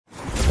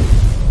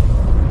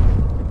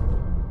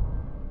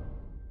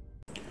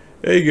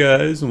Hey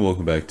guys, and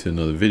welcome back to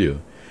another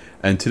video.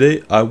 And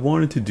today I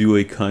wanted to do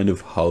a kind of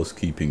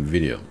housekeeping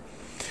video,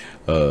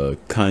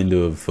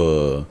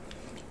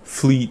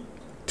 fleet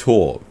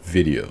tour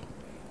video.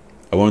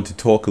 I wanted to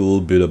talk a little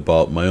bit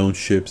about my own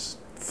ships,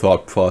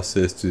 thought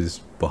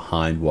processes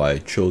behind why I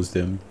chose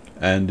them,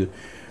 and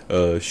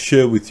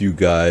share with you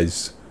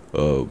guys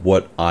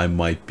what I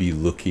might be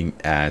looking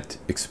at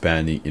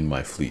expanding in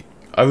my fleet.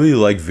 I really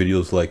like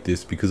videos like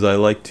this because I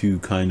like to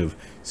kind of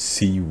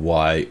see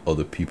why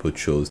other people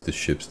chose the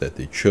ships that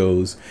they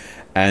chose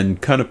and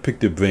kind of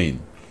pick their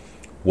brain,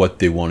 what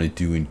they want to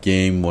do in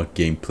game, what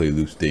gameplay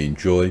loops they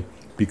enjoy,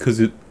 because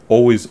it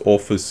always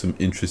offers some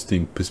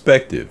interesting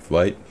perspective,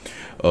 right,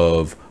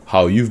 of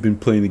how you've been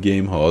playing the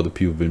game, how other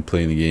people have been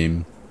playing the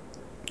game,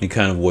 and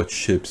kind of what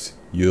ships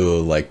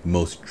you're like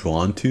most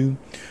drawn to.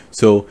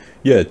 So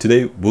yeah,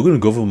 today we're going to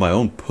go over my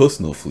own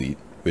personal fleet,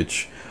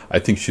 which I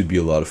think should be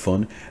a lot of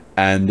fun.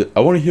 And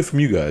I want to hear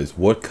from you guys.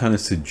 What kind of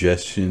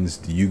suggestions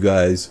do you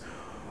guys,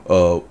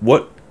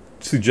 what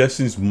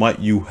suggestions might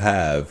you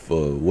have?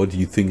 What do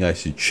you think I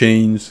should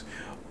change,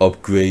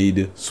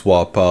 upgrade,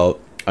 swap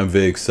out? I'm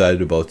very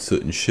excited about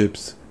certain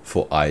ships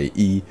for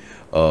IE.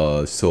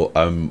 So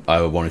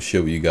I want to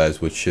share with you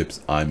guys what ships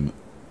I'm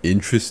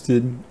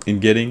interested in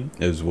getting,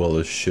 as well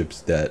as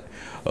ships that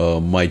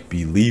might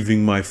be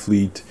leaving my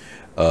fleet.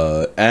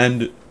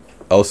 And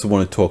I also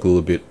want to talk a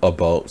little bit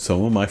about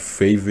some of my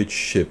favorite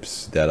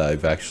ships that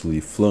I've actually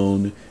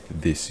flown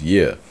this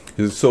year.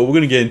 So we're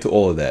going to get into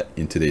all of that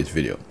in today's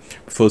video.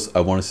 First,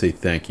 I want to say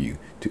thank you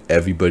to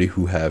everybody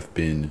who have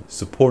been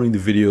supporting the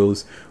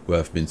videos, who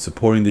have been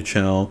supporting the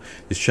channel.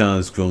 This channel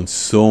has grown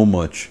so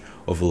much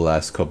over the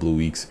last couple of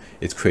weeks.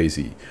 It's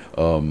crazy.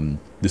 The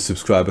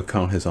subscriber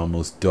count has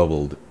almost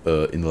doubled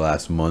in the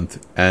last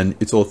month, and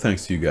it's all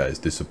thanks to you guys.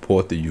 The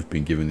support that you've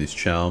been giving this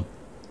channel,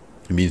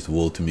 it means the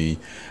world to me,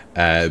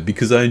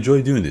 because I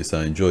enjoy doing this.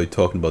 I enjoy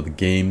talking about the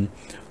game.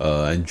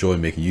 I enjoy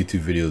making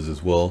YouTube videos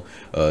as well.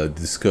 The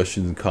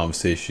discussions and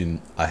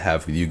conversation I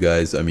have with you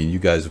guys, I mean, you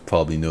guys have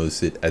probably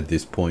noticed it at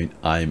this point.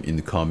 I'm in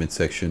the comment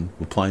section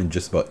replying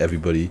just about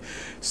everybody.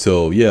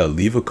 So yeah,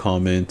 leave a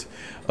comment.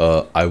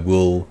 I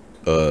will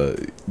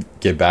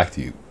get back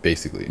to you,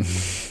 basically.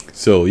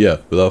 So yeah,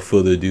 without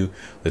further ado,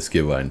 let's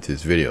get right into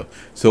this video.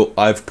 So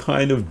I've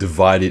kind of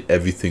divided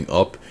everything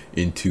up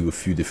into a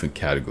few different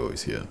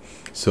categories here.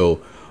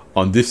 So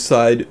on this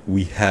side,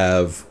 we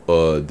have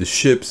the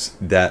ships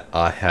that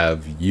I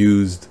have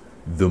used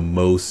the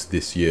most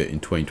this year in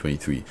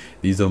 2023.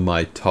 These are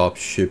my top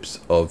ships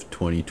of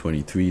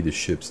 2023, the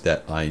ships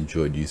that I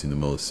enjoyed using the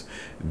most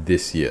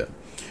this year.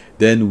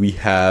 Then we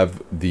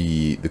have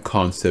the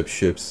concept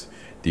ships.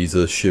 These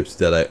are ships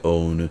that I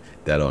own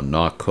that are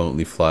not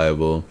currently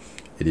flyable.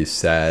 It is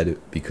sad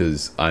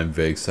because I'm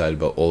very excited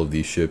about all of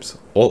these ships,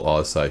 all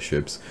RSI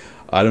ships.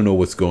 I don't know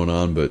what's going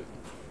on, but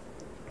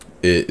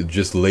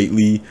just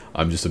lately,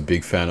 I'm just a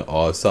big fan of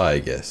RSI, I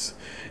guess.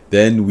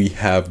 Then we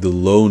have the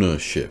loaner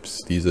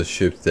ships. These are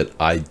ships that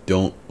I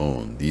don't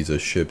own. These are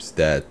ships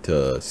that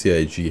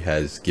CIG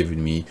has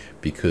given me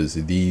because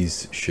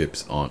these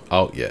ships aren't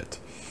out yet.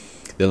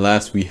 Then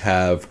last, we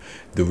have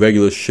the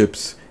regular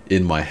ships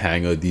in my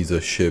hangar. These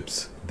are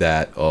ships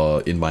that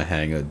are in my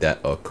hangar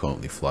that are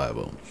currently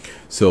flyable.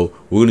 So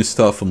we're going to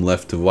start from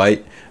left to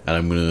right, and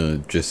I'm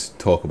going to just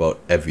talk about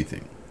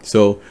everything.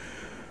 So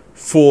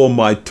for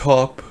my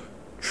top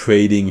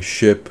trading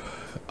ship,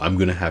 I'm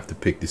going to have to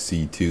pick the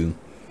C2.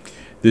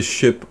 This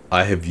ship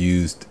I have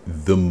used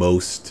the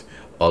most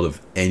out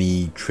of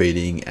any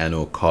trading and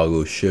or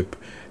cargo ship.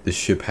 This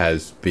ship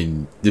has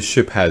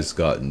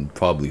gotten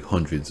probably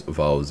hundreds of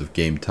hours of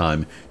game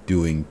time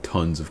doing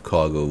tons of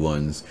cargo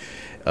runs.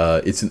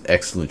 It's an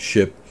excellent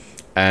ship,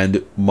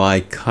 and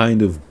my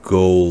kind of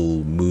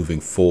goal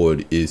moving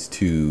forward is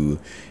to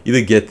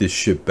either get this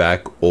ship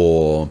back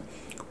or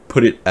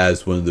put it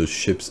as one of those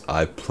ships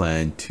I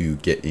plan to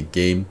get in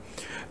game.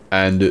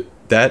 And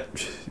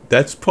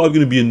that's probably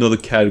going to be another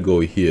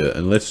category here.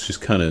 And let's just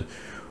kind of,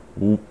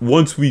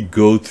 once we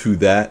go through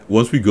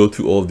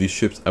all of these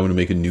ships, I'm going to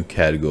make a new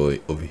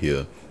category over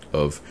here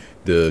of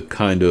the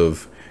kind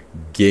of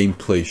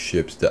gameplay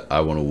ships that I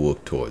want to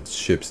work towards,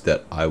 ships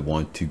that I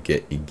want to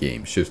get in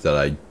game, ships that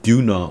I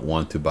do not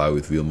want to buy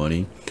with real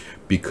money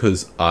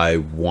because I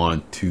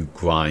want to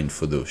grind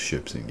for those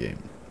ships in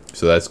game.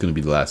 So that's going to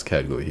be the last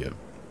category here.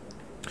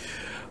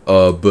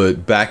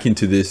 But back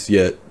into this,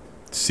 yet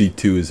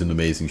C2 is an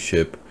amazing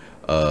ship.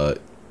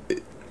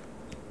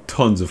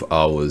 Tons of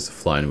hours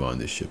flying around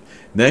this ship.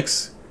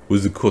 Next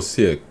was the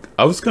Corsair.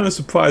 I was kind of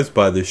surprised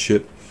by this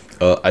ship.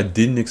 I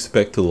didn't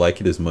expect to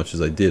like it as much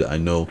as I did. I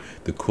know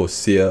the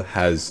Corsair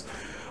has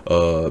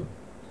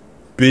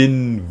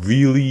been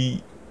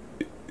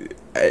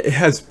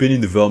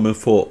in development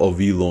for a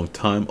really long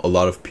time. A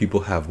lot of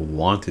people have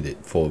wanted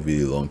it for a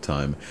really long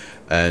time,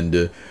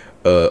 and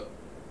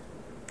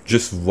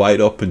just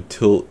right up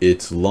until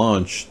its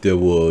launch, there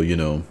were, you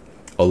know,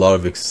 a lot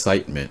of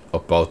excitement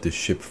about this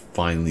ship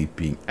finally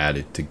being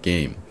added to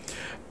game,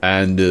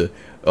 and a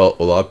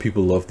lot of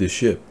people love this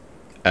ship,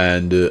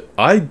 and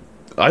I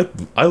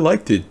I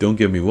liked it, don't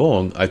get me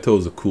wrong. I thought it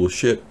was a cool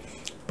ship,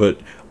 but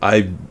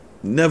I've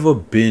never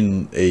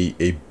been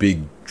a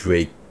big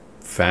Drake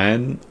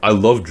fan. I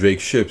love Drake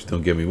ships,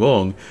 don't get me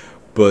wrong,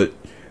 but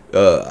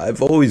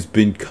I've always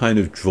been kind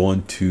of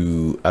drawn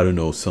to, I don't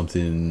know,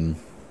 something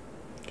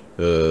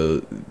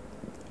I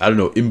don't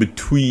know, in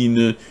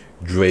between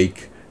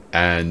Drake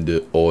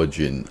and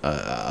Origin.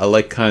 I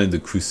like kind of the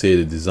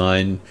Crusader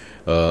design.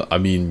 I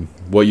mean,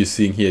 what you're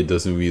seeing here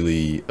doesn't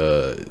really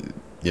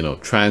you know,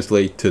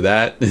 translate to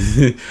that,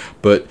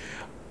 but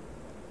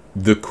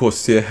the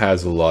Corsair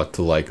has a lot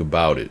to like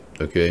about it.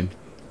 Okay,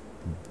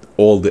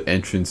 all the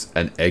entrance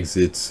and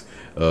exits,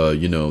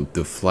 you know,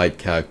 the flight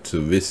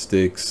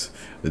characteristics,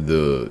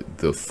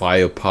 the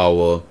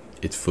firepower,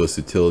 its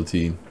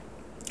versatility.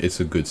 It's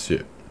a good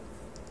ship.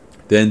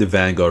 Then the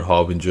Vanguard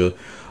Harbinger.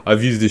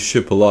 I've used this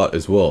ship a lot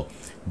as well.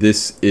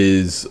 This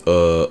is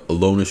a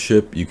loner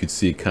ship. You could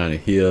see it kind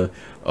of here.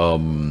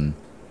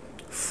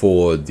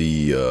 For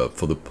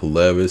the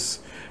Polaris,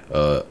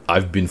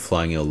 I've been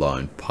flying a lot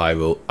in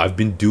Pyro. I've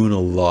been doing a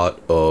lot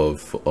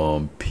of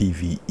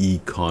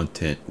PvE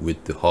content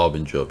with the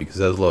Harbinger because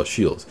it has a lot of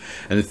shields.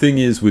 And the thing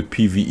is with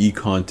PvE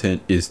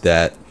content is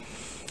that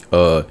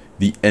the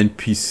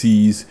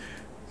NPCs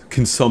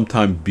can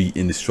sometimes be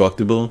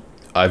indestructible.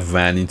 I've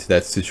ran into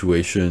that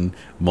situation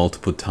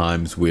multiple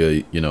times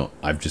where, you know,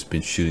 I've just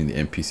been shooting the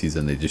NPCs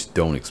and they just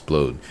don't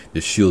explode.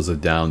 Their shields are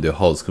down, their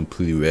hull's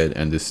completely red,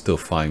 and they're still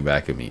firing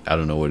back at me. I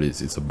don't know what it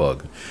is. It's a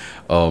bug.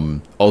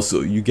 Also,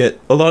 you get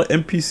a lot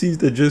of NPCs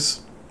that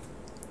just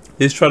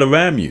try to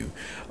ram you.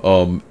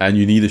 And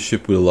you need a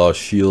ship with a lot of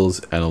shields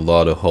and a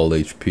lot of hull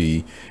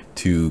HP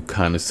to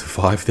kind of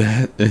survive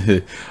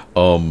that.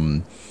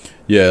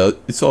 Yeah,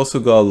 it's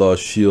also got a lot of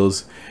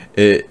shields.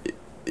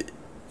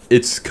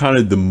 It's kind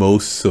of the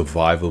most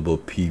survivable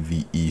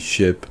PvE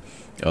ship.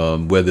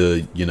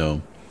 Whether, you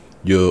know,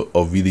 you're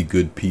a really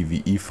good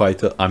PvE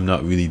fighter. I'm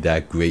not really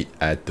that great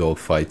at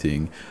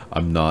dogfighting.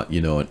 I'm not,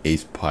 you know, an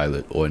ace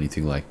pilot or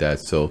anything like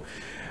that. So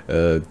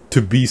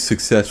to be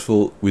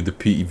successful with the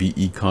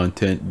PvE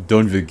content,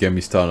 don't even get me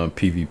started on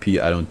PvP.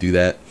 I don't do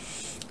that.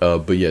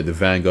 But yeah, the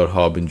Vanguard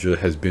Harbinger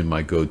has been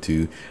my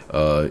go-to.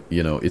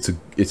 You know, it's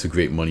a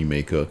great money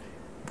maker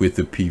with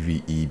the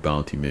PvE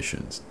bounty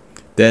missions.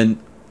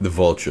 Then the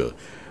Vulture,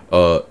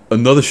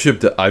 another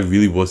ship that I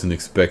really wasn't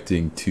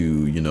expecting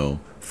to, you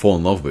know, fall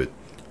in love with.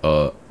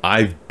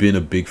 I've been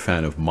a big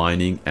fan of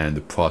mining and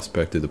the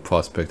Prospector. The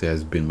Prospector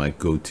has been my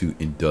go-to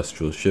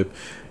industrial ship.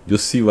 You'll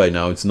see right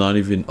now it's not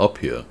even up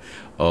here.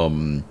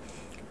 In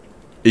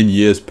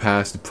years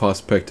past, the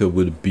Prospector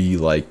would be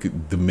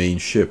like the main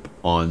ship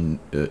on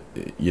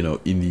you know,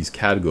 in these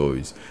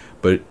categories,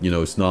 but you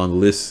know, it's not on the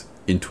list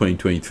in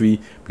 2023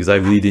 because I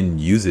really didn't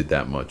use it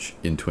that much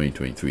in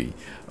 2023.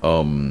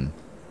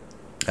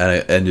 And I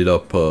ended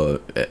up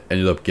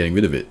getting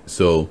rid of it.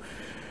 So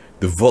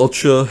the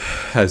Vulture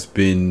has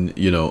been,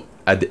 you know,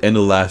 at the end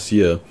of last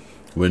year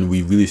when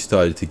we really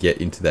started to get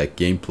into that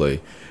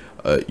gameplay,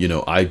 you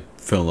know, I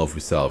fell in love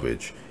with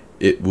salvage.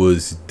 It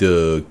was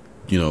the,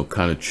 you know,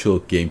 kind of chill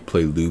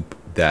gameplay loop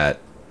that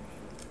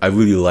I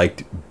really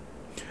liked.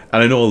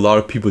 And I know a lot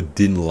of people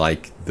didn't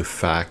like the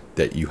fact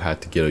that you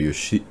had to get out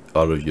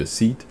of your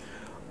seat.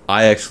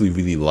 I actually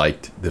really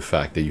liked the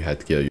fact that you had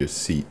to get out of your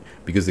seat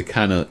because it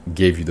kind of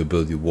gave you the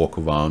ability to walk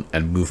around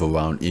and move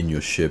around in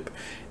your ship.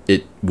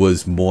 It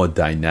was more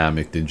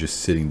dynamic than just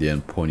sitting there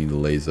and pointing the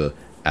laser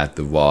at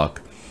the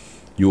rock.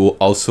 You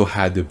also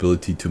had the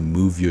ability to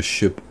move your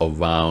ship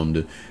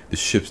around the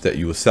ships that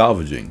you were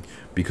salvaging,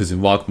 because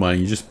in rock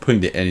mining you're just putting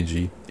the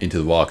energy into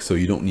the rock, so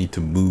you don't need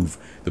to move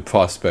the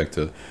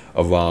Prospector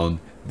around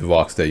the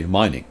rocks that you're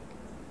mining.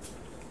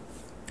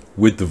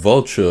 With the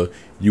Vulture,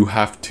 you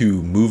have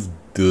to move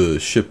the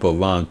ship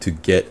around to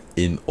get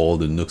in all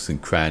the nooks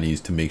and crannies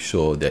to make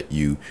sure that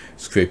you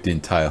scrape the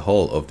entire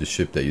hull of the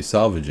ship that you're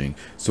salvaging.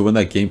 So when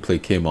that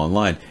gameplay came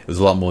online, it was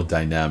a lot more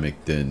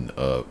dynamic than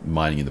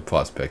mining in the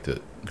Prospector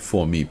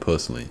for me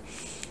personally.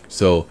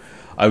 So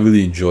I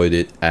really enjoyed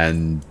it.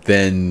 And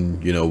then,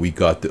 you know, we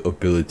got the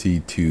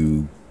ability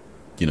to,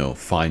 you know,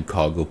 find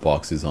cargo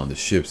boxes on the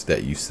ships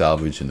that you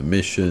salvage in the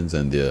missions,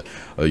 and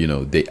you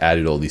know, they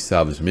added all these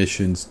salvage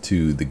missions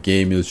to the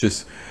game. It was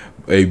just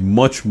a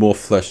much more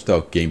fleshed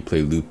out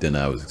gameplay loop than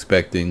I was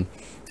expecting.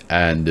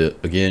 And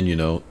again, you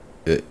know,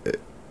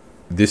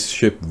 this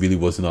ship really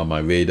wasn't on my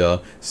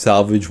radar.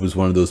 Salvage was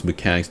one of those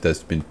mechanics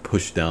that's been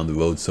pushed down the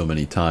road so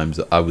many times.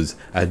 I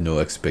had no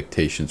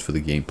expectations for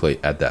the gameplay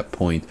at that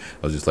point.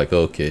 I was just like,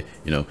 okay,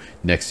 you know,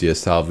 next year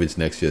salvage,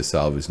 next year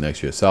salvage,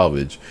 next year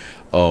salvage.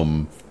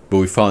 But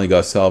we finally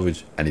got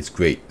salvage and it's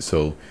great.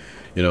 So,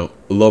 you know,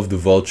 love the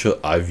Vulture.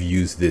 I've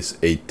used this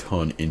a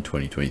ton in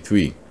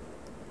 2023.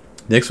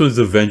 Next one is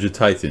the Avenger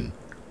Titan.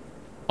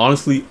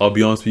 Honestly, I'll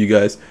be honest with you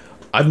guys,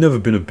 I've never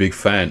been a big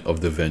fan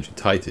of the Avenger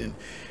Titan.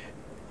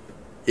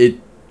 It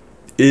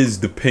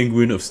is the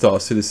Penguin of Star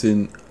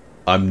Citizen.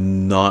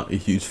 I'm not a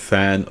huge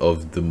fan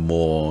of the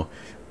more,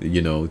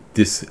 you know,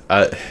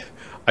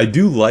 I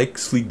do like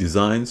sleek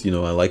designs. You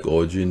know, I like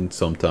Origin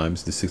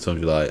sometimes, the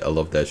 600i. I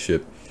love that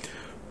ship.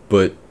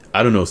 But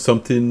I don't know,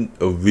 something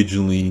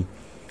originally,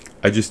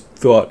 I just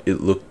thought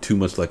it looked too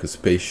much like a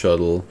space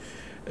shuttle.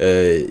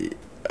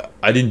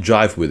 I didn't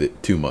jive with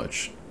it too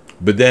much,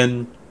 but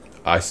then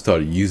I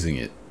started using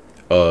it.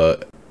 uh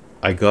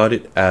I got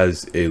it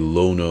as a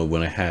loaner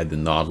when I had the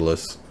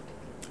Nautilus.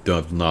 Don't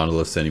have the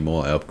Nautilus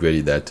anymore. I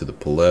upgraded that to the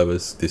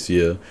Polaris this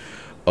year.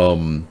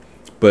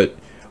 But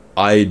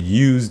I had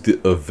used the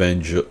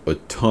Avenger a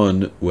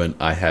ton when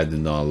I had the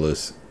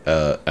Nautilus,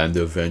 and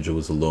the Avenger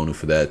was a loaner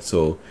for that.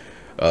 So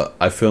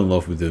I fell in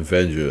love with the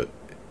Avenger.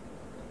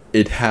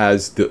 It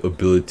has the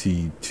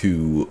ability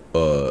to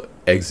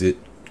exit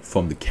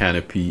from the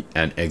canopy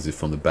and exit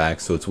from the back.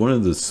 So it's one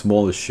of the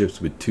smallest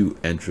ships with 2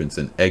 entrance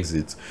and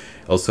exits.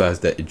 It also has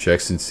that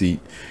ejection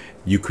seat.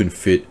 You can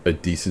fit a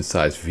decent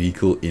sized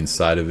vehicle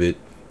inside of it.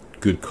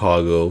 Good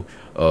cargo.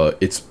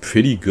 It's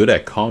pretty good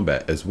at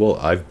combat as well.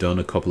 I've done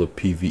a couple of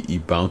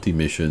PvE bounty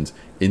missions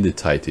in the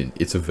Titan.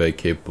 It's a very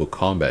capable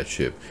combat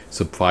ship,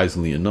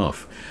 surprisingly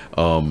enough.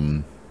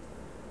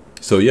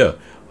 So yeah,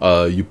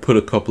 you put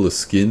a couple of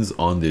skins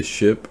on this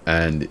ship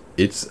and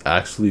it's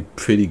actually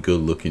pretty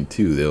good looking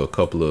too. There were a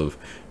couple of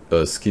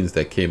skins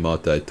that came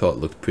out that I thought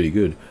looked pretty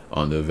good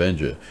on the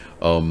Avenger.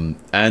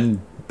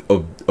 And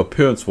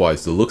appearance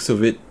wise, the looks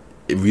of it,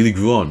 it really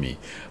grew on me.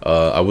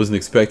 I wasn't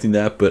expecting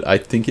that, but I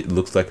think it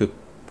looks like a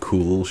cool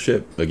little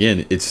ship.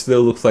 Again, it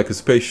still looks like a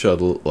space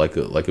shuttle, like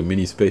a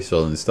mini space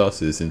shuttle in Star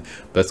Citizen.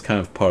 That's kind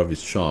of part of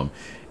its charm.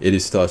 It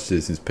is Star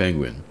Citizen's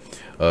Penguin.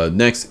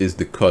 Next is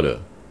the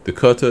Cutter. The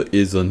Cutter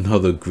is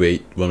another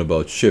great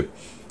runabout ship.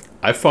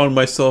 I found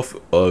myself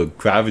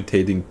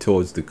gravitating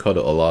towards the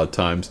Cutter a lot of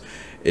times.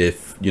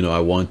 If I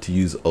want to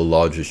use a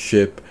larger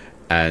ship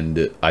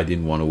and I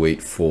didn't want to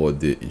wait for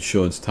the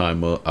insurance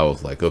timer, I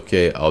was like,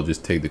 okay, I'll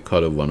just take the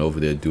Cutter, run over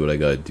there, do what I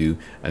gotta do,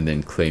 and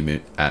then claim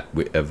it at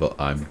wherever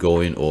I'm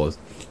going, or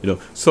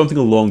something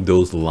along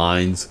those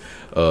lines.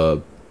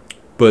 But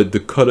the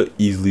Cutter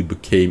easily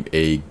became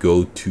a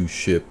go-to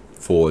ship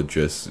for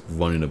just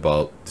running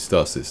about the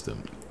star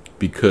system,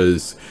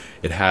 because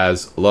it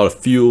has a lot of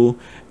fuel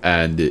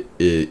and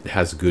it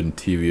has a good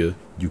interior.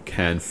 You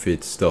can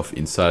fit stuff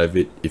inside of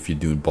it if you're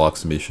doing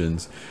box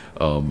missions.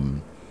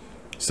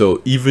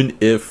 So even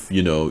if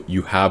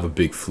you have a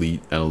big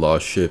fleet and a lot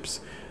of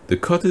ships, the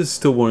Cutter is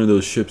still one of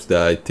those ships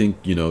that I think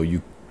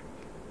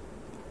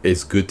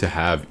it's good to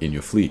have in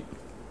your fleet.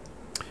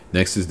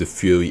 Next is the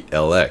Fury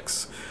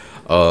LX.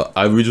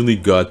 I originally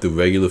got the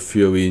regular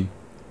Fury,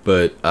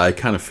 but I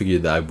kind of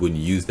figured that I wouldn't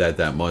use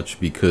that much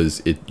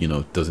because it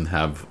doesn't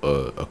have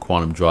a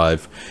quantum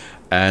drive,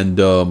 and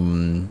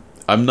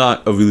I'm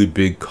not a really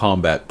big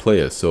combat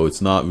player, so it's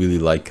not really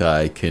like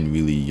I can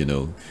really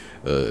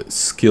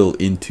skill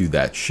into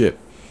that ship.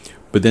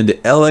 But then the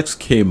LX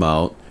came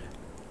out,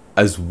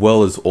 as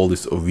well as all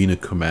this Arena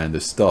Commander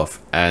stuff,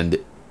 and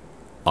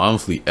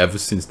honestly, ever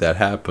since that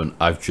happened,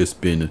 I've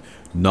just been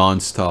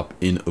non-stop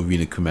in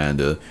Arena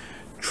Commander,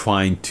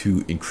 trying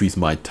to increase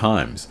my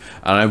times.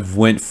 And I've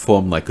went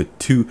from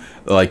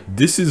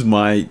this is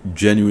my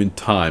genuine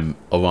time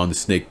around the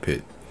Snake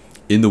Pit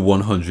in the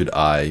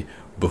 100i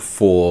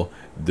before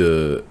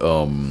the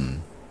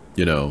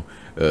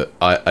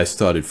I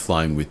started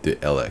flying with the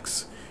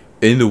LX.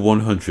 In the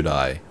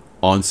 100i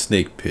on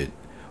Snake Pit,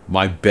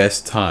 my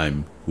best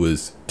time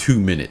was 2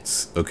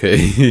 minutes.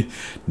 Okay.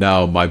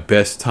 Now my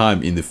best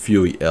time in the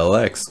Fury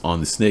LX on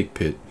the Snake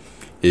Pit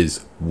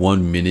is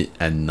 1 minute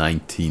and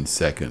 19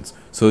 seconds.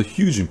 So a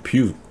huge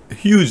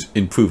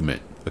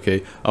improvement.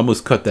 Okay, I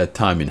almost cut that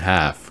time in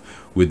half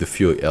with the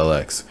Fury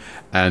LX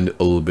and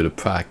a little bit of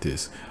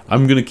practice.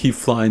 I'm gonna keep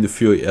flying the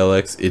Fury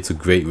LX. It's a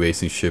great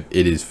racing ship.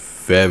 It is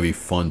very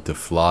fun to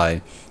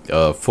fly.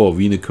 For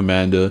Arena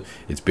Commander,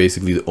 it's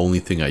basically the only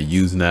thing I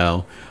use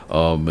now.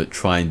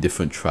 Trying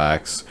different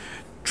tracks,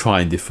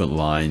 trying different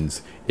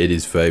lines. It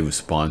is very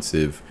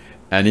responsive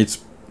and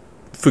it's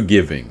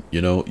forgiving.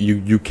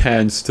 You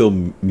can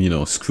still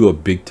screw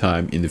up big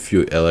time in the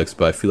Fury LX,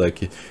 but I feel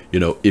like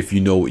if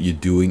you know what you're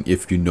doing,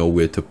 if you know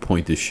where to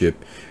point the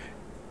ship,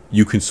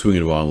 you can swing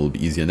it around a little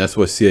bit easier. And that's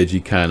what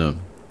CIG kind of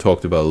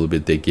talked about a little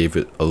bit. They gave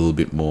it a little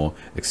bit more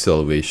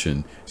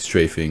acceleration,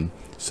 strafing,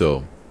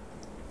 so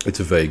it's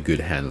a very good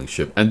handling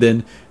ship. And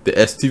then the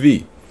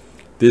STV,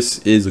 this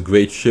is a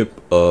great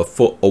ship.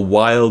 For a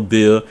while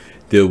there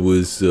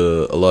was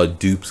a lot of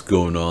dupes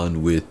going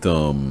on with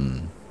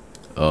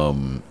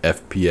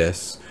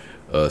FPS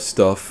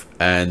stuff,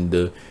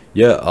 and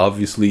yeah,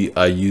 obviously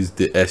I used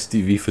the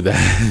STV for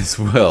that as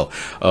well.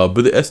 But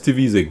the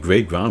STV is a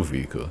great ground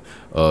vehicle.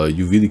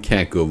 You really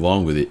can't go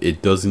wrong with it.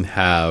 It doesn't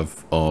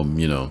have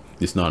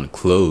it's not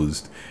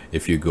enclosed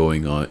if you're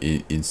going on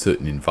in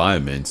certain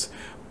environments,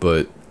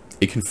 but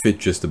it can fit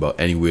just about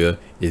anywhere.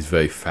 It's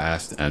very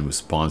fast and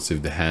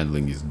responsive. The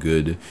handling is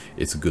good.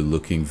 It's a good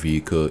looking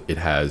vehicle. It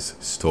has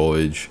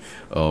storage.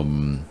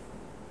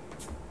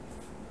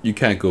 You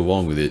can't go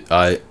wrong with it.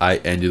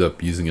 I ended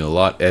up using it a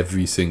lot.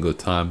 Every single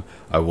time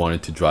I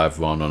wanted to drive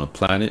around on a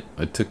planet,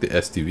 I took the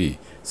STV.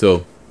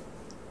 So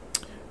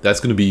that's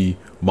going to be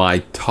my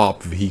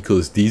top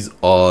vehicles. These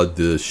are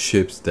the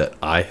ships that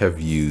I have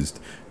used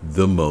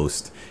the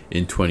most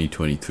in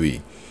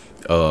 2023.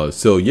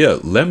 So yeah,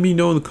 let me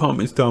know in the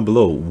comments down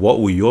below, what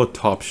were your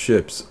top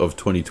ships of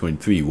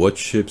 2023? What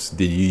ships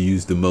did you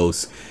use the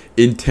most,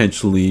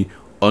 intentionally,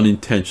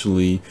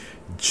 unintentionally,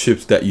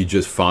 ships that you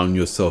just found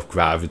yourself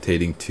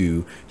gravitating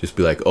to, just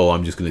be like, oh,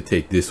 I'm just gonna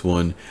take this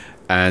one?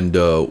 And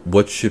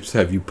what ships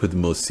have you put the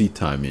most seat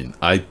time in?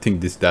 I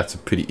think that's a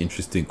pretty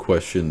interesting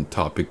question,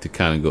 topic to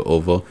kind of go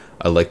over.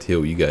 I'd like to hear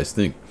what you guys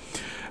think.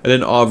 And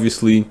then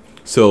obviously,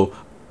 so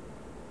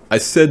I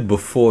said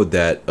before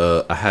that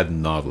I had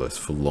Nautilus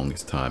for the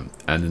longest time,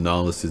 and the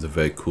Nautilus is a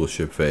very cool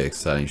ship, very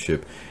exciting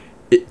ship.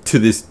 It, to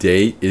this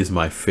day, is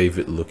my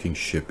favorite looking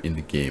ship in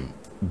the game.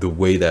 The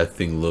way that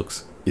thing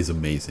looks is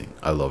amazing.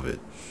 I love it.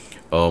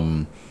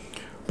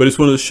 But it's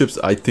one of the ships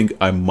I think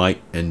I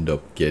might end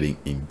up getting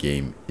in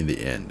game in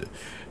the end.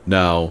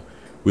 Now,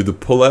 with the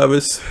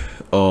Polaris,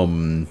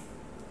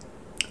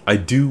 I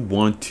do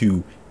want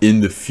to,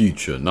 in the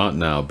future, not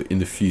now, but in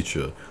the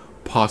future,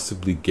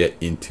 possibly get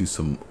into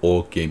some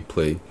org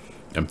gameplay.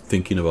 I'm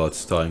thinking about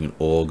starting an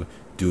org,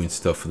 doing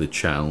stuff for the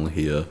channel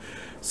here.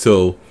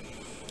 So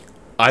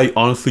I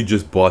honestly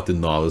just bought the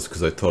Nautilus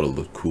because I thought it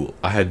looked cool.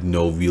 I had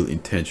no real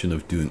intention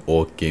of doing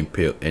org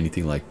gameplay or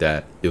anything like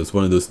that. It was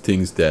one of those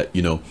things that,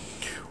 you know,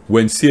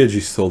 when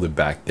CIG sold it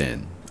back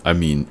then, I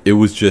mean, it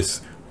was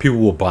just people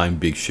were buying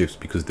big ships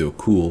because they were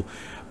cool.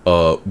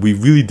 We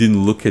really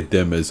didn't look at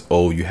them as,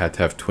 oh, you had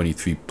to have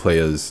 23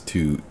 players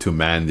to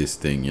man this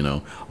thing, you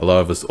know. A lot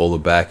of us older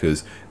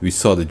backers, we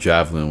saw the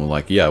Javelin and were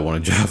like, yeah, I want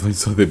a Javelin,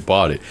 so they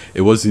bought it.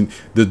 It wasn't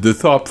the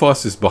thought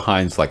process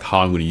behind like how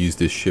I'm going to use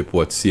this ship,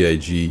 what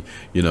CIG,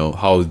 you know,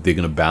 how they're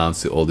going to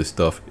balance it, all this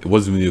stuff. It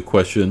wasn't really a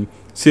question.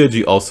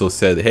 CIG also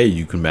said, hey,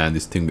 you can man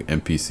this thing with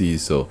NPCs,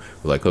 so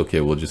we're like,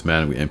 okay, we'll just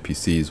man it with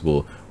NPCs,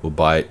 we'll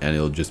buy it, and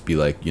it'll just be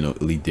like, you know,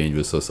 Elite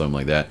Dangerous or something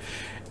like that.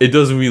 It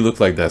doesn't really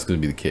look like that's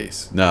going to be the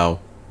case.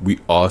 Now, we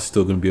are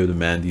still going to be able to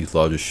man these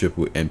larger ships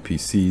with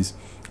NPCs,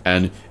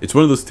 and it's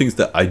one of those things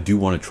that I do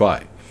want to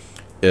try.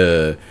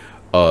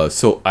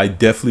 So I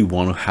definitely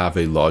want to have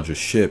a larger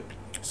ship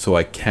so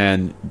I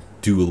can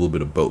do a little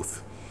bit of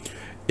both.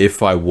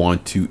 If I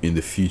want to in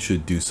the future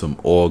do some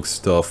org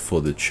stuff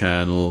for the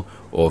channel,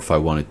 or if I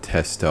want to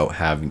test out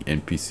having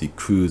NPC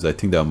crews, I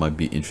think that might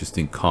be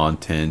interesting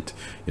content,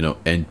 you know,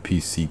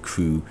 NPC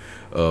crew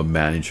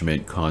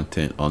management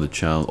content on the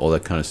channel, all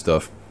that kind of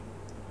stuff.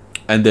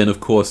 And then of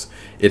course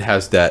it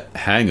has that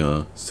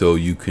hangar so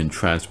you can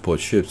transport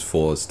ships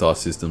for star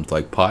systems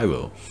like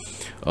Pyro.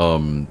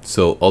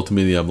 So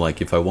ultimately I'm like,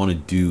 if I want to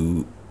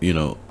do, you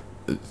know,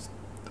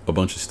 a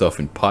bunch of stuff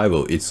in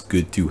Pyro, it's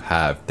good to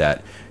have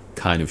that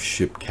kind of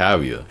ship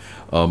carrier.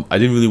 I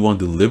didn't really want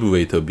the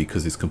Liberator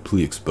because it's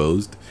completely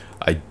exposed.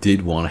 I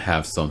did want to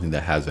have something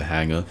that has a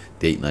hangar.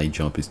 Date night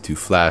jump is too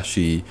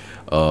flashy.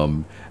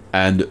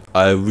 And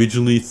I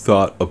originally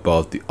thought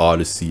about the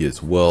Odyssey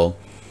as well,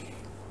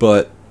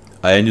 but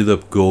I ended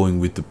up going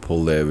with the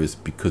Polaris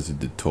because of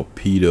the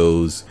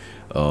torpedoes.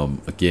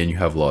 Again, you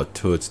have a lot of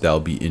turrets.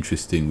 That'll be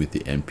interesting with the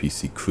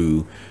NPC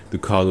crew. The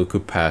cargo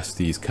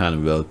capacity is kind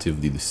of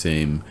relatively the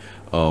same.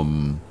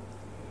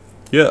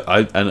 Yeah,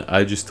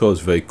 I just thought it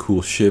was a very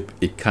cool ship.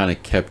 It kind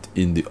of kept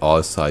in the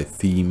Odyssey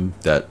theme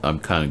that I'm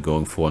kind of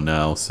going for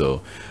now,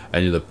 so I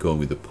ended up going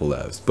with the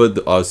Polaris. But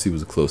the Odyssey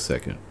was a close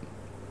second.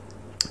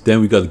 Then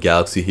we got the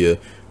Galaxy here.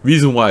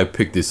 Reason why I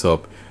picked this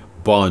up,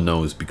 bar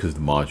none, is because of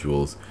the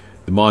modules.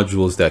 The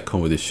modules that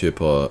come with this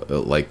ship are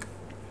like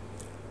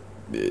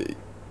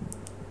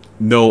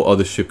no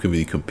other ship can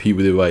really compete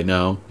with it right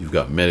now. You've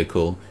got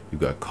medical, you've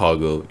got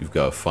cargo, you've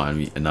got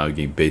refinery, and now you're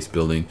getting base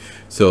building.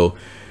 So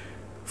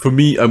for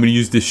me, I'm going to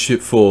use this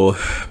ship for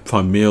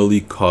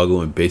primarily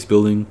cargo and base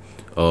building.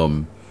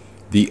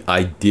 The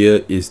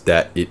idea is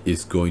that it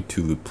is going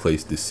to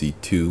replace the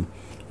C2.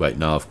 Right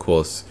now, of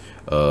course,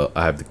 I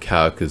have the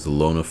Carrack as the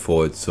loaner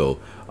for it, so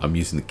I'm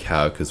using the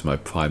Carrack as my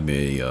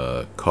primary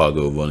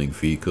cargo running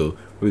vehicle,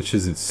 which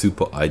isn't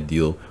super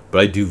ideal, but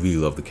I do really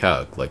love the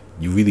Carrack. Like,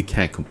 you really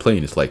can't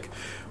complain. It's like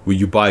when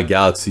you buy a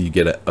Galaxy, you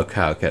get a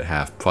Carrack at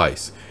half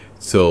price.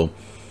 So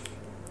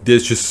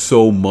there's just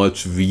so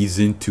much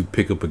reason to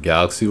pick up a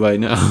Galaxy right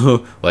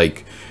now.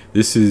 Like,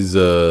 this is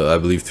I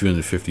believe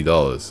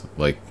 $350.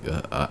 Like,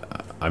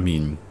 I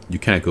mean, you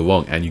can't go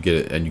wrong, and you get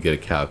it, and you get a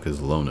Carrack as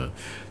a loaner.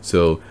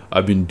 So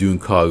I've been doing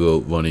cargo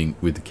running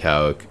with the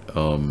Carrack,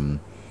 and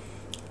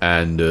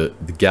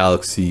the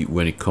Galaxy,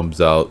 when it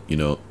comes out, you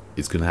know,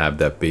 it's gonna have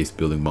that base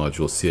building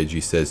module.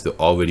 CIG says they're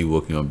already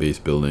working on base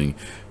building,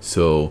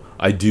 so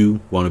I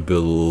do want to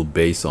build a little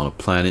base on a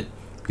planet,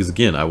 because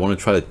again, I want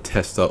to try to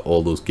test out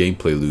all those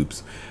gameplay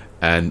loops,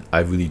 and I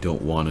really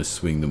don't want to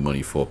swing the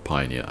money for a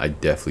Pioneer. I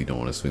definitely don't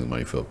want to swing the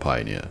money for a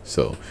Pioneer,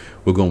 so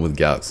we're going with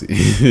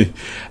Galaxy.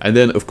 And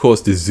then of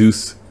course the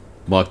Zeus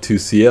Mark II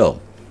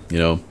CL, you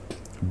know,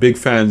 big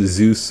fan of the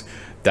Zeus.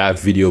 That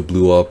video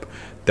blew up.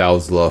 That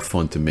was a lot of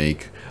fun to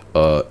make.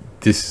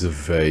 This is a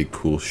very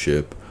cool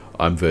ship.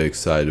 I'm very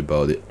excited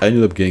about it. I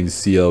ended up getting the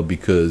CL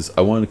because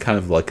I wanted kind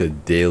of like a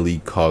daily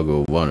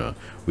cargo runner.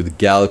 With the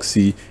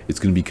Galaxy, it's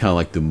going to be kind of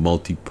like the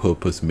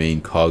multi-purpose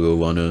main cargo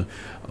runner.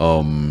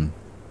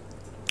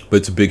 But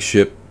it's a big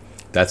ship.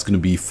 That's going to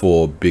be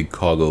for big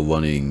cargo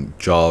running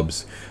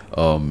jobs.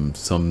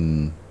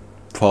 Some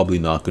probably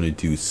not going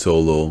to do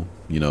solo,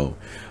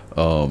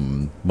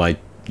 might,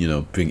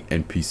 bring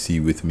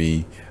NPC with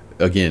me.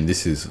 Again,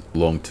 this is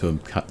long-term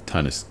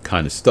kind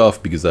of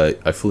stuff, because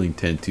I fully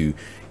intend to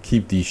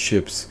keep these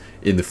ships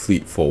in the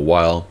fleet for a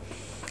while.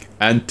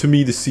 And to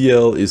me, the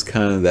CL is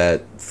kind of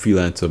that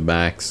freelancer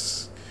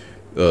max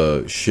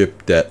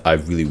ship that I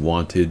really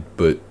wanted,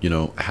 but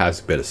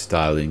has better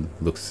styling.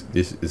 This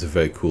is a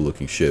very cool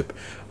looking ship.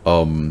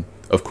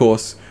 Of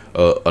course,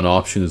 an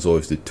option is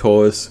always the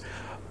Taurus.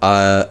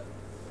 I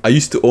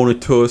used to own a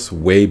Taurus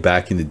way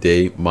back in the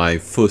day. My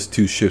first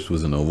two ships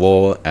was an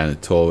Aurora and a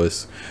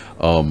Taurus.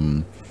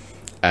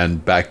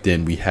 And back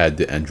then we had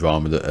the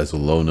Andromeda as a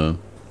loaner,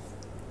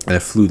 and I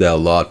flew that a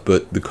lot.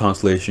 But the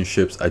Constellation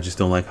ships, I just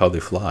don't like how they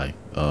fly.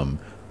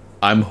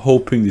 I'm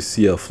hoping the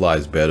CL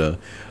flies better.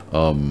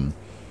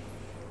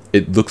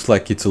 It looks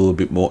like it's a little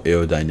bit more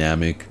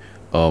aerodynamic.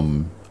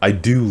 I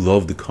do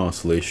love the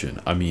Constellation.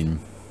 I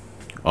mean,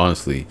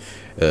 honestly,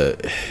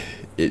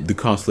 the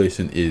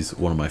Constellation is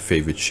one of my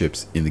favorite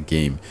ships in the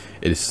game.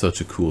 It is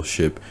such a cool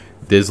ship.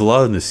 There's a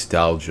lot of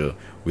nostalgia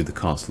with the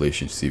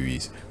Constellation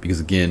series, because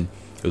again,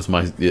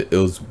 it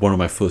was one of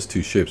my first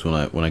two ships.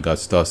 When I got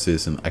Star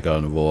Citizen, I got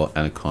an Aurora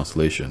and a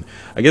Constellation.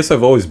 I guess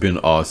I've always been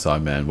an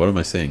RSI man. What am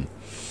I saying?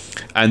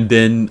 And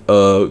then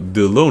the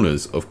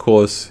loaners, of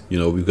course,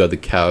 we've got the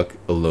Carrack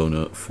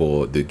loaner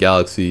for the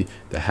Galaxy,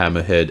 the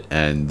Hammerhead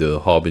and the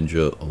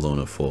Harbinger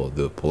loaner for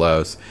the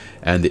Polaris,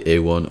 and the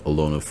A1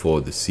 loaner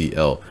for the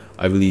CL.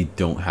 I really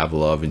don't have a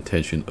lot of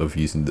intention of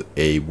using the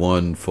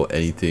A1 for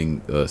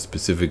anything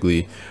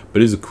specifically,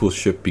 but it is a cool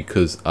ship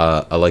because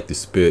I like the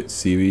Spirit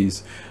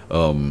series.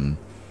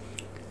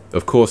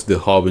 Of course, the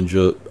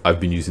Harbinger, I've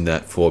been using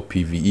that for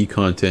PvE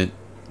content.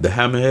 The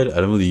Hammerhead,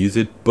 I don't really use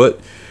it, but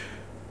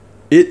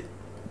it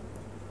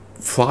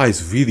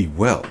flies really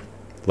well.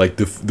 Like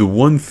the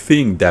one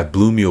thing that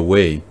blew me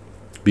away,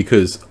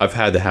 because I've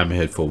had the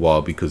Hammerhead for a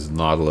while because of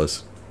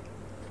Nautilus.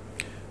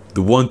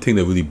 The one thing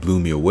that really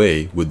blew me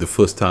away with the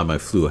first time I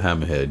flew a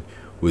Hammerhead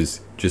was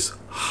just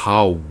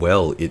how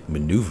well it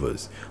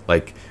maneuvers.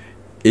 Like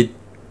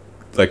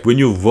when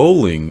you're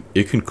rolling,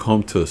 it can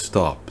come to a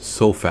stop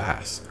so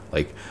fast.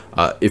 Like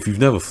if you've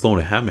never flown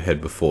a Hammerhead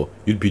before,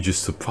 you'd be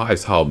just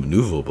surprised how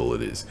maneuverable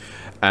it is.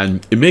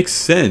 And it makes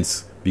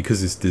sense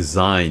because it's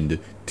designed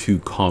to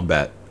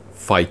combat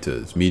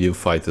fighters, medium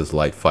fighters,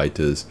 light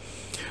fighters.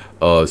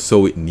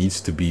 So it needs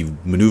to be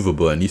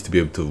maneuverable. It needs to be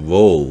able to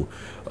roll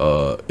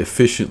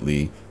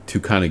efficiently to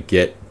kind of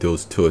get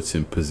those turrets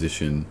in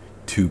position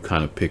to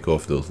kind of pick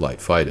off those light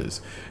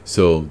fighters.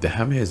 So the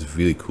Hammerhead is a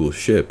really cool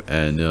ship,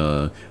 and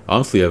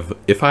honestly,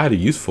 if I had a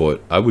use for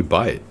it, I would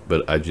buy it,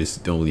 but I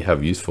just don't really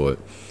have a use for it.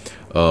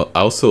 I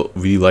also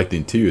really like the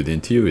interior. The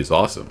interior is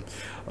awesome.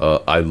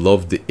 I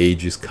love the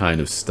Aegis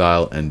kind of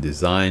style and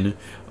design.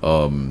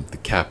 The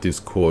captain's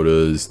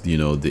quarters,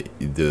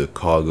 the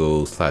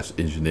cargo /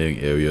 engineering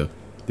area.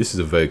 This is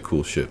a very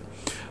cool ship.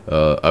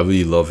 I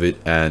really love it,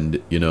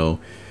 and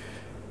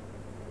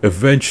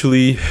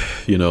eventually,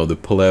 the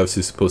Polaris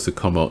is supposed to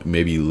come out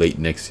maybe late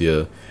next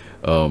year,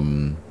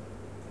 early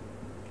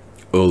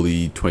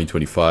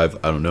 2025.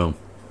 I don't know.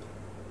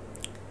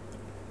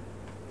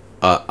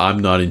 I'm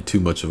not in too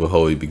much of a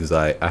hurry because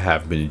I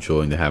have been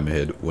enjoying the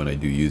Hammerhead when I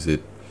do use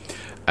it.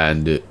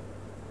 And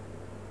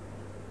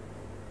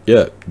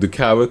yeah, the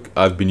Carrack,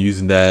 I've been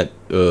using that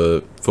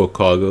for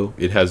cargo.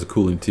 It has a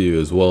cool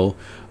interior as well.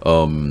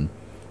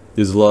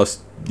 There's a lot of,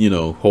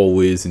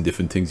 hallways and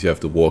different things you have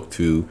to walk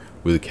to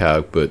with the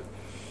Carrack, but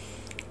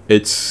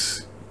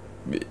this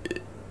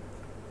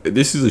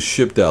is a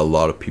ship that a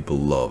lot of people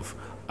love.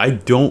 I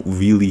don't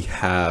really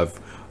have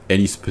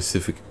any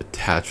specific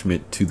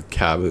attachment to the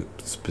Carrack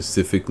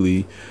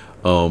specifically,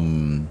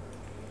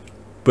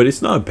 but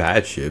it's not a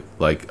bad ship.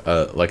 Like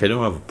I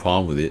don't have a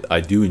problem with it.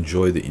 I do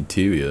enjoy the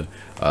interior.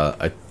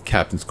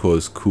 Captain's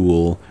quarters is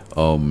cool.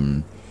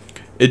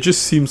 It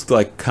just seems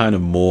like kind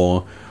of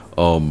more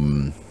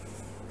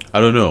I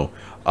don't know.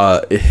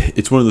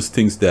 It's one of those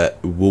things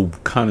that we're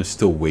kind of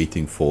still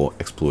waiting for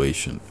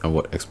exploration and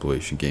what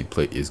exploration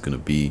gameplay is going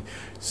to be.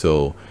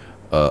 So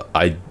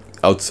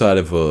outside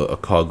of a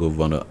cargo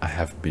runner, I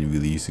haven't been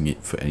really using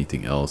it for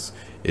anything else.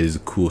 It is a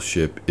cool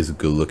ship. It's a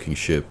good looking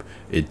ship.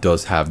 It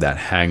does have that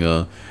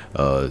hangar,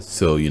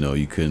 so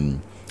you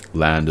can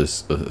land a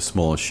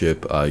small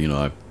ship.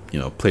 I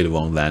played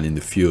around landing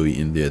the Fury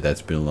in there.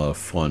 That's been a lot of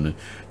fun,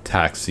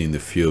 taxiing the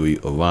Fury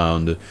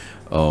around.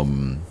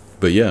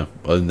 But yeah,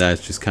 other than that,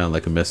 it's just kind of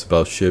like a mess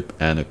about ship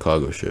and a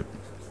cargo ship.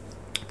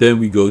 Then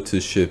we go to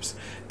ships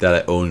that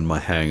I own in my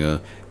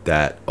hangar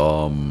that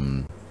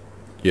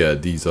yeah,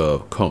 these are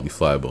currently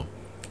flyable.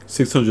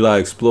 600i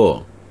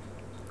Explorer.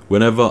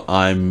 Whenever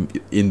I'm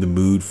in the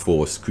mood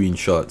for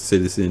screenshot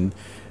citizen,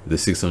 the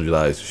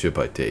 600i is the ship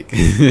I take.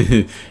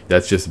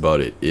 That's just about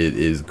it. It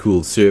is a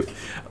cool ship.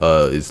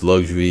 It's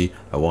luxury.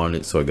 I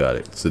wanted it, so I got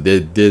it. So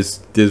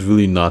there's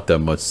really not that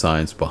much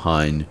science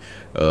behind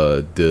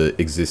the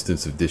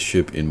existence of this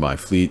ship in my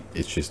fleet.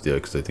 It's just there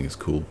because I think it's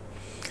cool.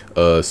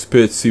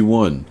 Spirit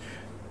C1.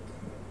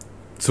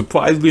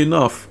 surprisingly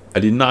enough, I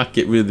did not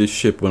get rid of this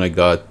ship when I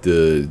got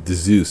the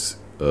Zeus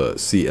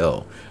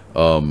CL.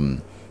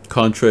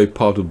 Contrary to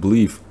popular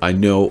belief, I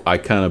know I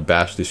kind of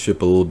bashed the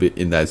ship a little bit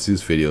in that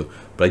Zeus video,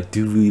 but I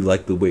do really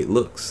like the way it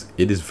looks.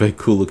 It is a very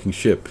cool looking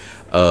ship,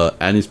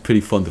 and it's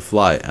pretty fun to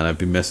fly, and I've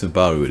been messing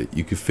about with it.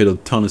 You can fit a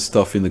ton of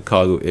stuff in the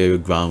cargo area,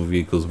 ground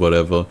vehicles,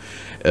 whatever.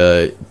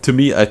 To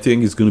me, I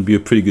think it's going to be a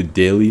pretty good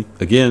daily.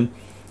 Again,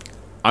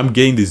 I'm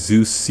getting the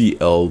Zeus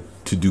CL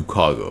to do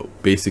cargo.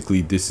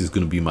 Basically, this is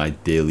going to be my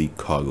daily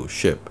cargo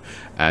ship,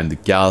 and the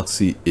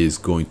Galaxy is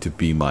going to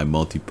be my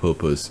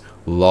multi-purpose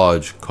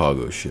large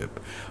cargo ship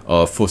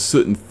for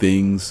certain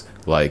things,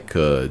 like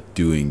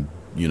doing,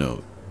 you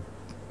know,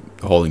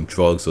 hauling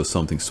drugs or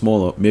something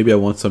smaller. Maybe I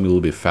want something a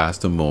little bit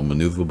faster, more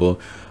maneuverable.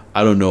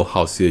 I don't know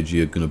how CIG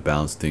are going to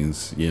balance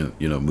things, you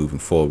know, moving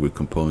forward with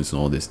components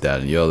and all this,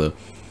 that, and the other.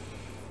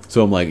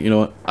 So I'm like, you know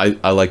what,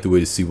 I like the way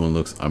the C1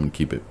 looks. I'm gonna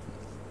keep it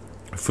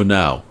for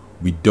now.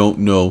 We don't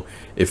know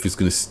if it's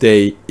gonna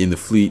stay in the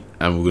fleet,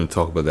 and we're gonna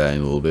talk about that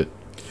in a little bit.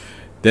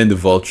 Then the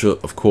Vulture,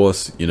 of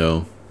course, you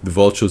know, the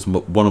Vulture is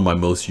one of my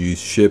most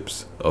used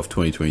ships of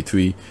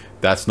 2023.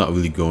 That's not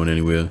really going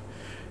anywhere.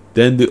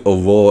 Then the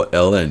Aurora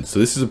LN. So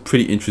this is a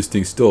pretty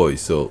interesting story.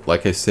 So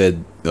like I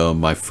said,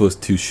 my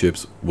first two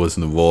ships was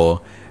an Aurora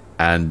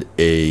and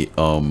a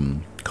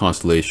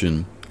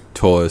Constellation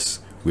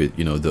Taurus with,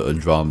 you know, the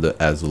Andromeda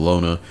as a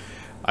loaner.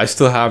 I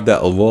still have that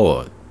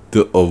Aurora.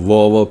 The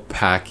Aurora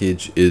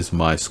package is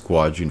my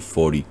Squadron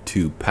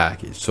 42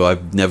 package. So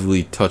I've never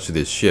really touched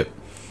this ship.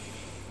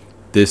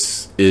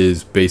 This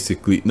is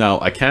basically, now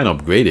I can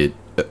upgrade it,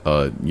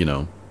 you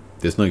know,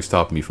 there's nothing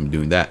stopping me from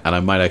doing that, and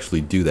I might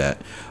actually do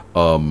that.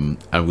 I'm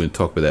going to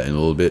talk about that in a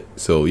little bit.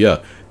 So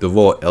yeah, the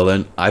Raw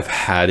LN, I've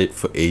had it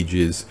for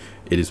ages.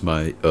 It is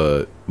my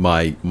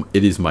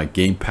it is my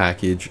game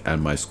package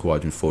and my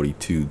Squadron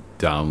 42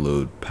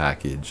 download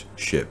package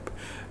ship,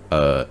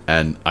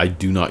 and I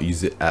do not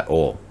use it at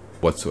all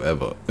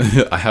whatsoever.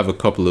 I have a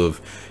couple of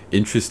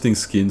interesting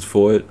skins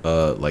for it,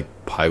 like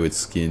pirate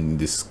skin,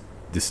 this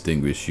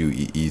distinguished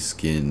UEE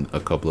skin,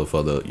 a couple of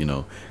other, you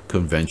know,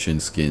 convention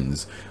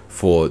skins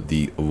for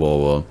the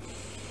Aurora.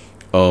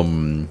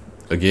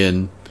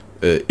 Again,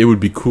 it would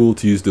be cool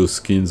to use those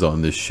skins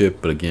on this ship,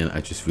 but again,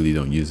 I just really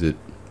don't use it.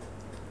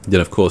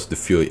 Then of course the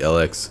Fury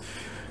LX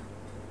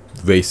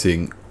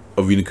racing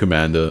Arena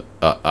Commander.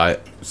 I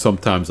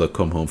sometimes I'll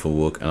come home from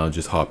work and I'll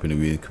just hop in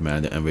Arena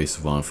Commander and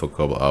race around for a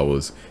couple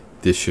hours.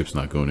 This ship's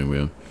not going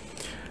anywhere.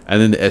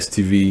 And then the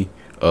STV,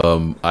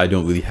 I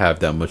don't really have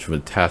that much of an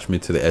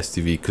attachment to the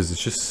STV because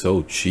it's just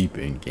so cheap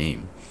in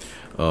game.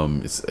 I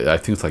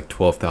think it's like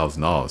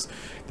 $12,000.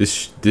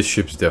 This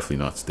ship's definitely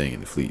not staying in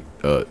the fleet,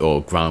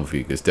 or ground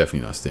vehicle. It's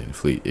definitely not staying in the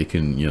fleet. It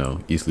can, you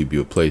know, easily be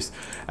replaced.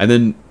 And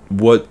then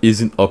what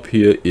isn't up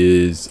here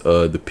is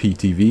the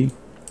PTV.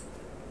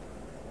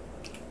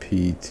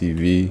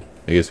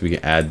 I guess we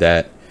can add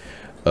that.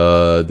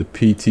 The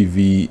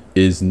PTV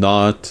is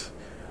not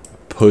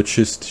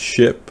purchased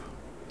ship.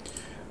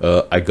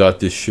 I got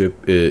this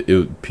ship.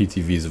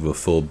 PTVs are a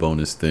full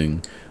bonus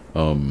thing.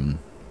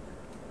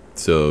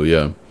 So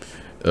yeah,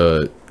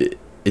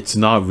 it's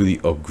not really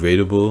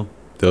upgradable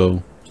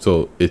though,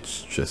 so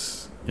it's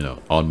just, you know,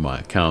 on my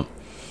account.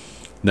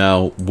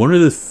 Now, one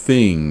of the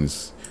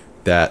things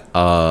that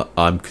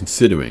I'm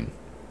considering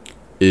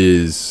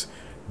is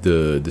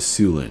the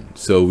Sulin.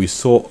 So we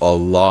saw a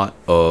lot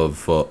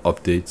of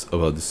updates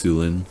about the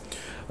Sulin.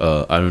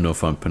 I don't know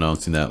if I'm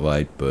pronouncing that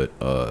right, but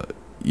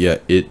yeah,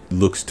 it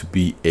looks to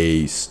be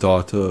a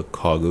starter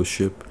cargo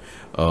ship,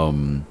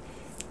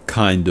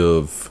 kind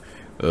of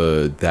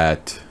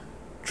that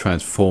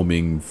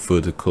transforming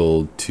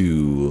vertical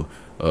to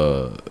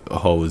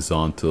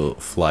horizontal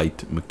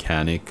flight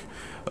mechanic.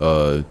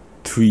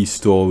 3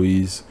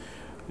 stories.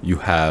 You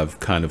have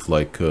kind of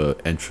like a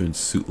entrance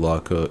suit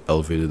locker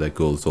elevator that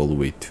goes all the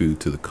way through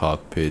to the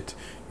cockpit.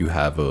 You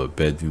have a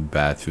bedroom,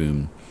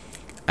 bathroom,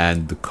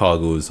 and the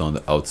cargo is on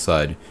the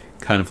outside,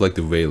 kind of like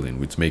the railing,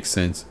 which makes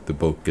sense. The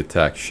bulk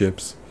attack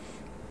ships.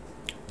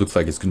 Looks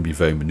like it's going to be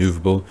very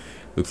maneuverable.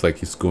 Looks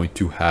like it's going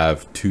to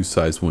have 2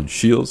 size 1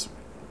 shields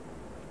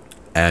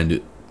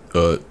and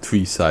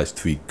 3 size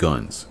 3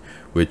 guns,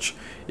 which,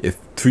 if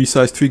 3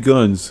 size 3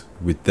 guns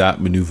with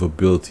that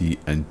maneuverability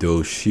and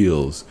those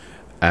shields,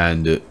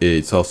 and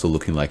it's also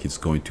looking like it's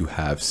going to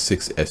have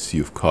 6 SC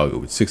of cargo.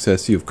 With 6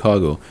 SC of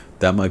cargo,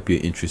 that might be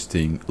an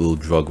interesting little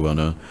drug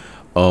runner.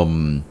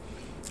 I'm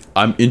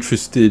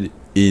interested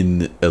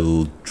in a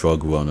little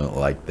drug runner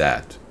like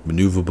that.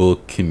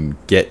 Maneuverable, can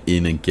get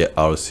in and get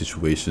out of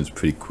situations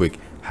pretty quick,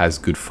 has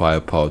good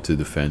firepower to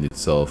defend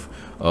itself.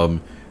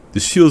 The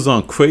shields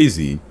aren't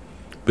crazy,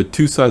 but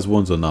 2 size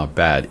 1s are not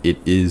bad. It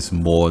is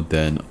more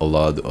than a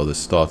lot of the other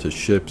starter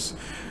ships.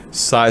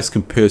 Size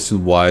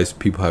comparison wise,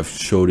 people have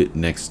showed it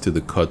next to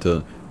the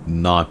cutter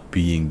not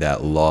being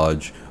that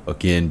large,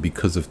 again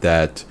because of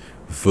that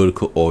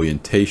vertical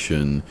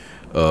orientation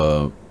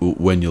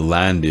when you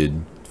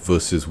landed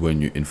versus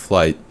when you're in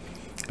flight.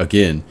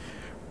 Again,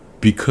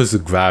 because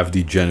of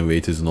gravity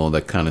generators and all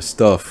that kind of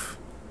stuff,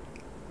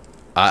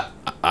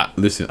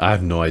 Listen, I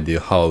have no idea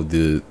how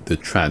the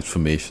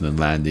transformation and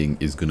landing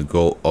is gonna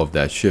go of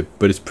that ship,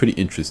 but it's pretty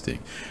interesting.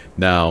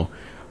 Now,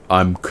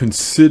 I'm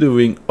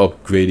considering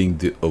upgrading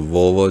the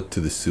Aurora to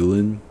the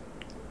Sulin,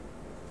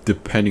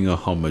 depending on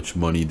how much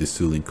money the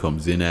Sulin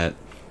comes in at.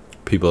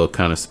 People are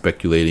kind of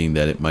speculating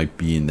that it might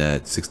be in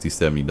that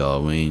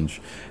 $60-70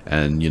 range,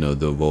 and you know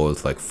the Aurora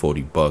is like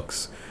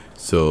 $40,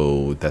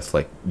 so that's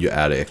like you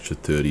add an extra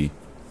 30.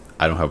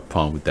 I don't have a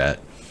problem with that.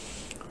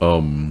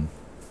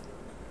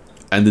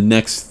 And the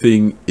next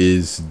thing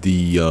is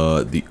the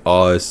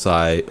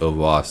RSI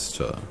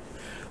Arasta.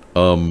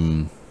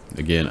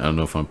 Again, I don't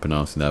know if I'm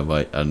pronouncing that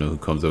right. I don't know who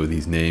comes up with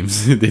these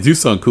names. They do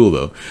sound cool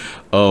though.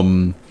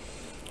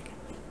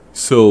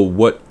 So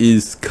what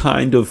is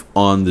kind of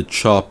on the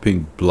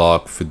chopping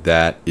block for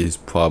that is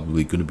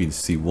probably going to be the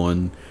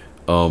C1.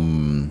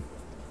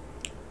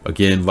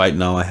 Again, right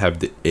now I have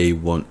the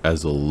A1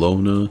 as a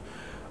loaner.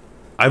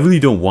 I really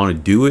don't want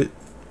to do it,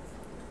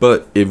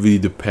 but it really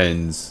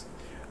depends.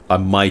 I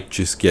might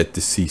just get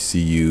the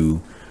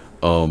CCU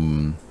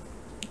and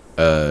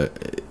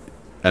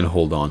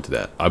hold on to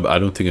that. I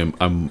don't think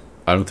I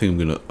don't think I'm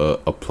gonna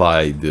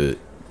apply,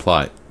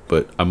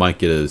 but I might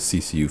get a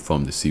CCU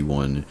from the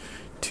C1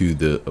 to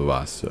the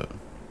Arasta,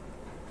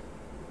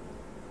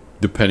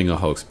 depending on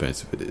how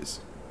expensive it is.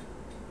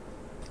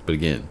 But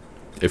again,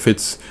 if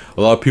it's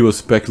a lot of people are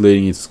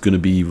speculating it's gonna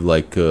be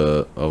like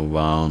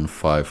around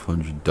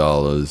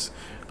 $500.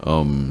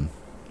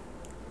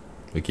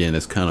 Again,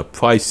 that's kind of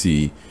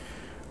pricey,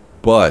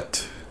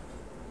 but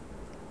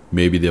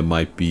maybe there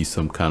might be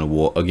some kind of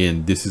war.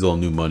 Again, this is all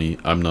new money.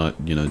 I'm not,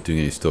 you know, doing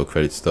any store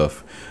credit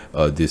stuff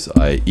this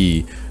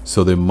IE,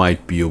 so there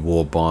might be a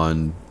war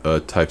bond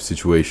type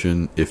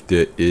situation. If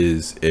there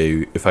is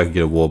if I could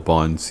get a war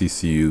bond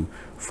CCU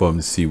from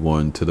the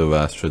C1 to the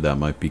Rastra, that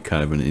might be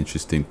kind of an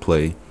interesting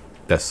play.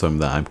 That's something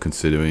that I'm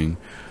considering.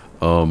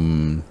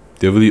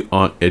 There really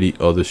aren't any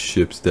other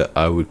ships that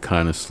I would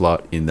kind of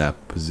slot in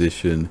that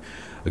position.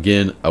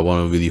 Again, I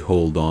want to really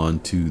hold on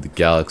to the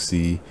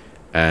Galaxy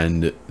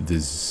and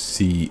the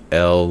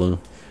CL.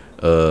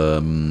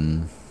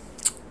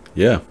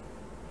 Yeah,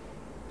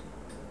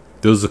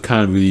 those are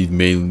kind of really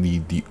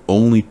mainly the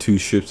only two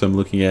ships I'm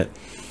looking at.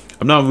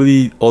 I'm not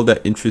really all that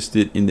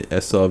interested in the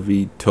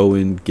SRV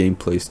towing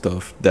gameplay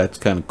stuff. That's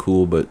kind of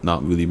cool, but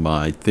not really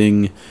my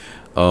thing.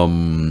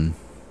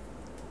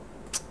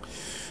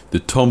 The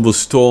Tumble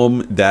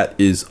Storm, that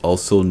is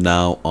also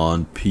now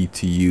on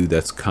PTU.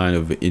 That's kind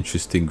of an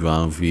interesting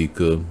ground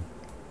vehicle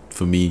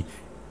for me.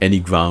 Any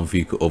ground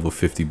vehicle over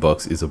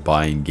 $50 is a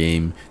buying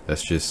game.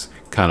 That's just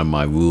kind of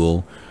my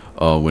rule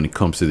when it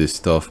comes to this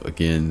stuff.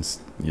 Again,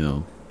 you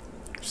know,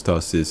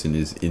 Star Citizen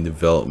is in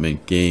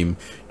development game.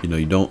 You know,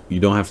 you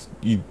don't have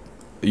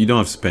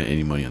to spend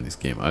any money on this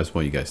game. I just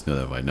want you guys to know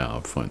that right now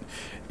up front.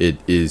 It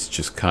is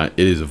just it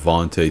is a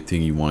voluntary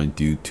thing you want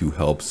to do to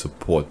help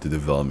support the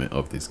development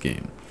of this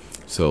game.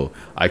 So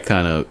I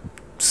kind of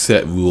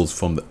set rules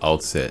from the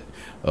outset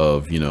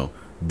of, you know,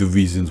 the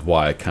reasons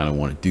why I kind of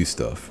want to do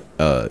stuff,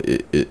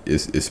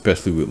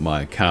 especially with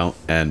my account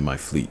and my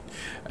fleet.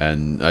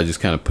 And I just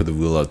kind of put the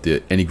rule out there: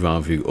 any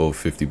ground vehicle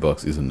over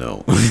 $50 is a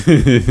no.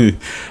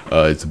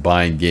 It's a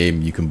buying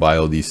game. You can buy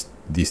all these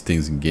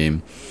things in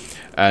game,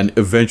 and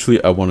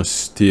eventually I want to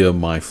steer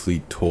my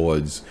fleet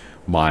towards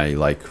my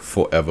like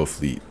forever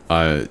fleet.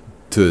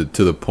 To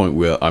the point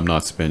where I'm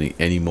not spending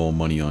any more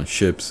money on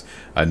ships.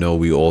 I know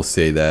we all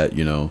say that,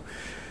 you know,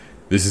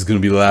 this is gonna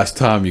be the last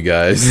time, you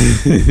guys.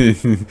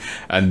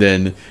 And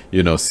then,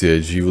 you know,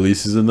 CIG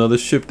releases another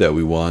ship that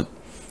we want,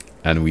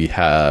 and we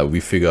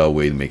figure out a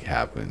way to make it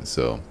happen.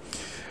 So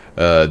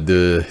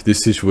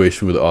this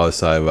situation with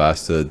RSI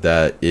Rasta,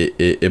 that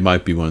it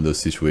might be one of those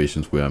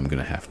situations where I'm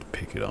gonna have to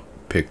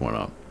pick one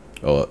up,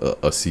 or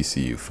a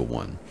CCU for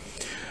one.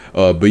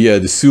 But yeah,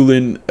 the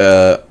Sulin,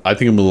 I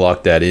think I'm gonna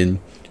lock that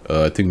in.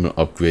 I think I'm gonna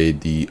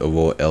upgrade the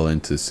Aurora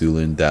LN to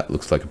Sulin. That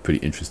looks like a pretty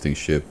interesting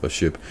ship.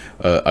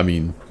 I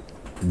mean,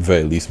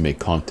 very least make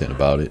content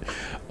about it.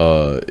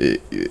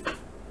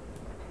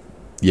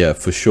 Yeah,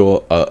 for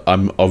sure.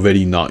 I'm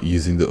already not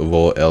using the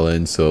Referral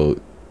LN, so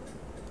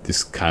this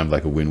is kind of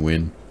like a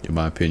win-win in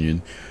my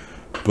opinion.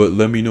 But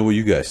let me know what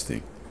you guys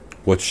think.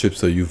 What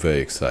ships are you very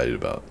excited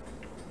about?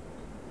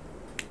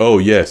 Oh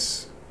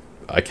yes,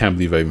 I can't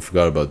believe I even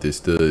forgot about this.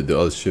 The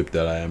other ship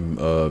that I am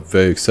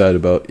very excited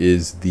about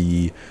is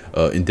the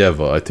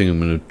Endeavor. I think I'm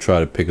gonna try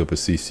to pick up a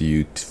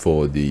CCU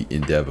for the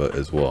Endeavor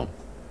as well.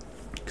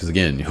 Because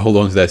again, you hold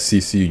on to that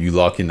CCU, you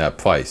lock in that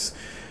price.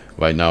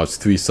 Right now it's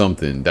 3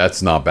 something.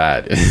 That's not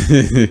bad.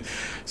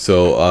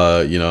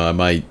 So you know,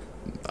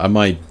 I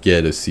might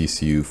get a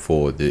CCU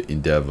for the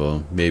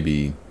Endeavor,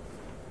 maybe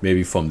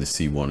from the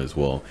C1 as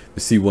well.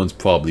 The C1's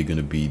probably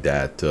gonna be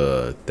that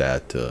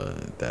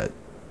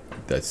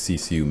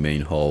CCU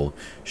main hull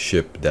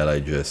ship that I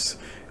just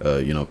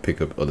you know,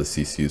 pick up other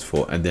CCUs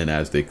for, and then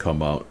as they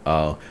come out,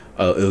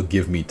 it'll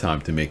give me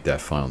time to make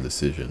that final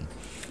decision.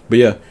 But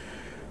yeah,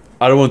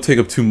 I don't want to take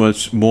up too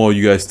much more of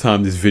you guys'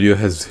 time. This video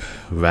has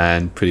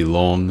ran pretty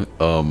long.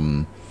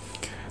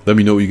 Let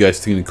me know what you guys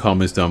think in the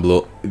comments down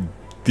below.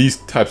 these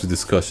types of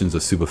discussions are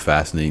super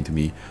fascinating to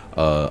me.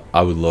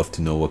 I would love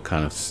to know what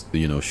kind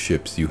of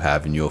ships you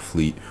have in your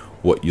fleet,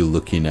 what you're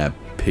looking at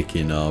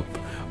picking up,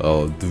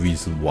 the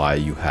reason why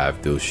you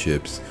have those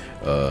ships.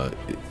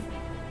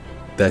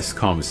 This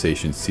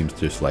conversation seems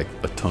just like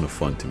a ton of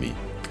fun to me.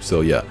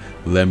 So yeah,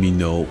 let me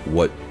know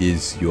what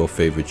is your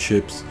favorite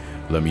ships.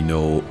 Let me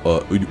know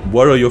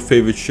what are your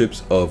favorite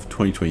ships of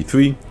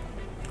 2023.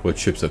 What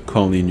ships are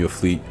currently in your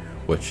fleet?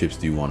 What ships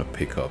do you want to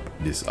pick up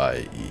this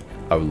IAE?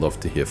 I would love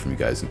to hear from you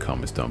guys in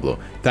comments down below.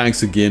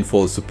 Thanks again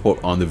for the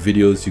support on the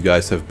videos. You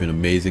guys have been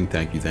amazing.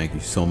 Thank you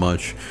so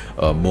much.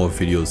 More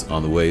videos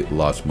on the way,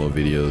 lots more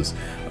videos.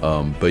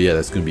 But yeah,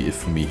 that's gonna be it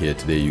for me here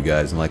today, you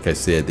guys. And like I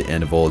said at the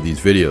end of all of these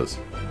videos,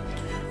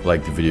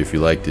 like the video if you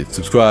liked it,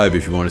 subscribe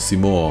if you want to see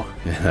more,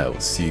 and I will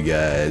see you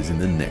guys in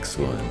the next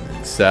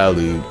one.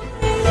 Salute.